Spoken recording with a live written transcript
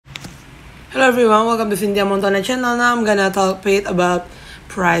Hello everyone, welcome to Cynthia Montana channel. Now I'm gonna talk bit about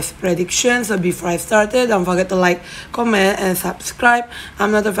price prediction. So before I started, don't forget to like, comment, and subscribe.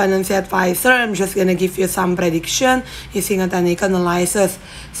 I'm not a financial advisor. I'm just gonna give you some prediction using a technical analysis.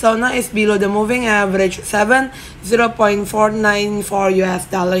 So now it's below the moving average 0.494 US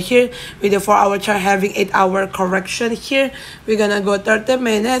dollar here, with the 4-hour chart having 8-hour correction here. We're gonna go 30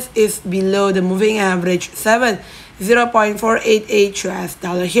 minutes is below the moving average 0.488 US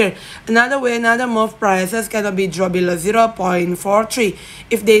dollar here. Another move, prices cannot be dropped below 0.43.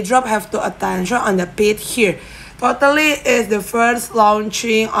 If they drop, have to attention on the pit here. Totally is the first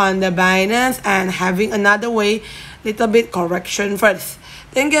launching on the Binance and having another way little bit correction first.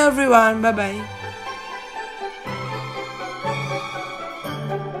 Thank you everyone. Bye bye.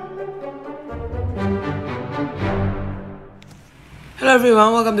 Hello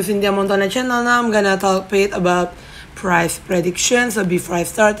everyone, welcome to Cynthia Montana channel. Now I'm gonna talk bit about price prediction. So before I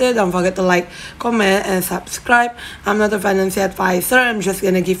started, don't forget to like, comment, and subscribe. I'm not a financial advisor. I'm just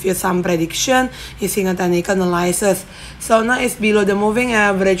gonna give you some prediction using a technical analysis. So now it's below the moving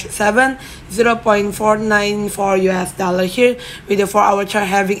average 0.494 US dollar here, with the 4-hour chart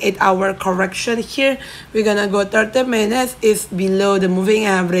having 8-hour correction here. We're gonna go 30 minutes is below the moving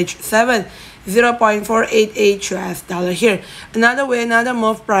average 0.488 US dollar here. Another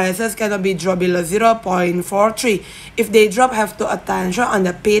move, prices cannot be dropped below 0.43. If they drop, have to attention on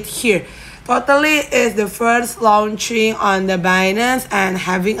the pit here. Totally is the first launching on the Binance and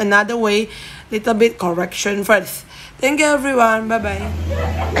having another way little bit correction first. Thank you everyone. Bye bye.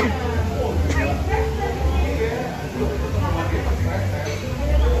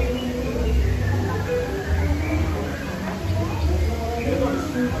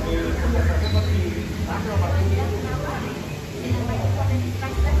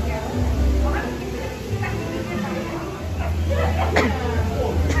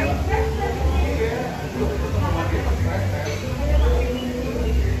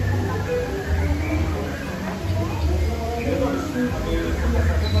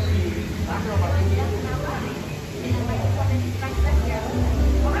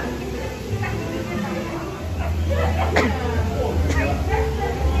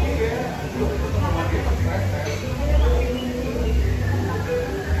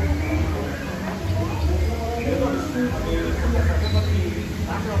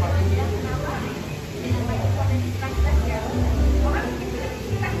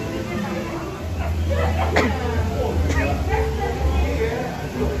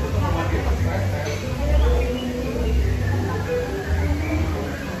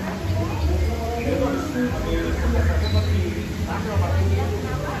 Nếu mà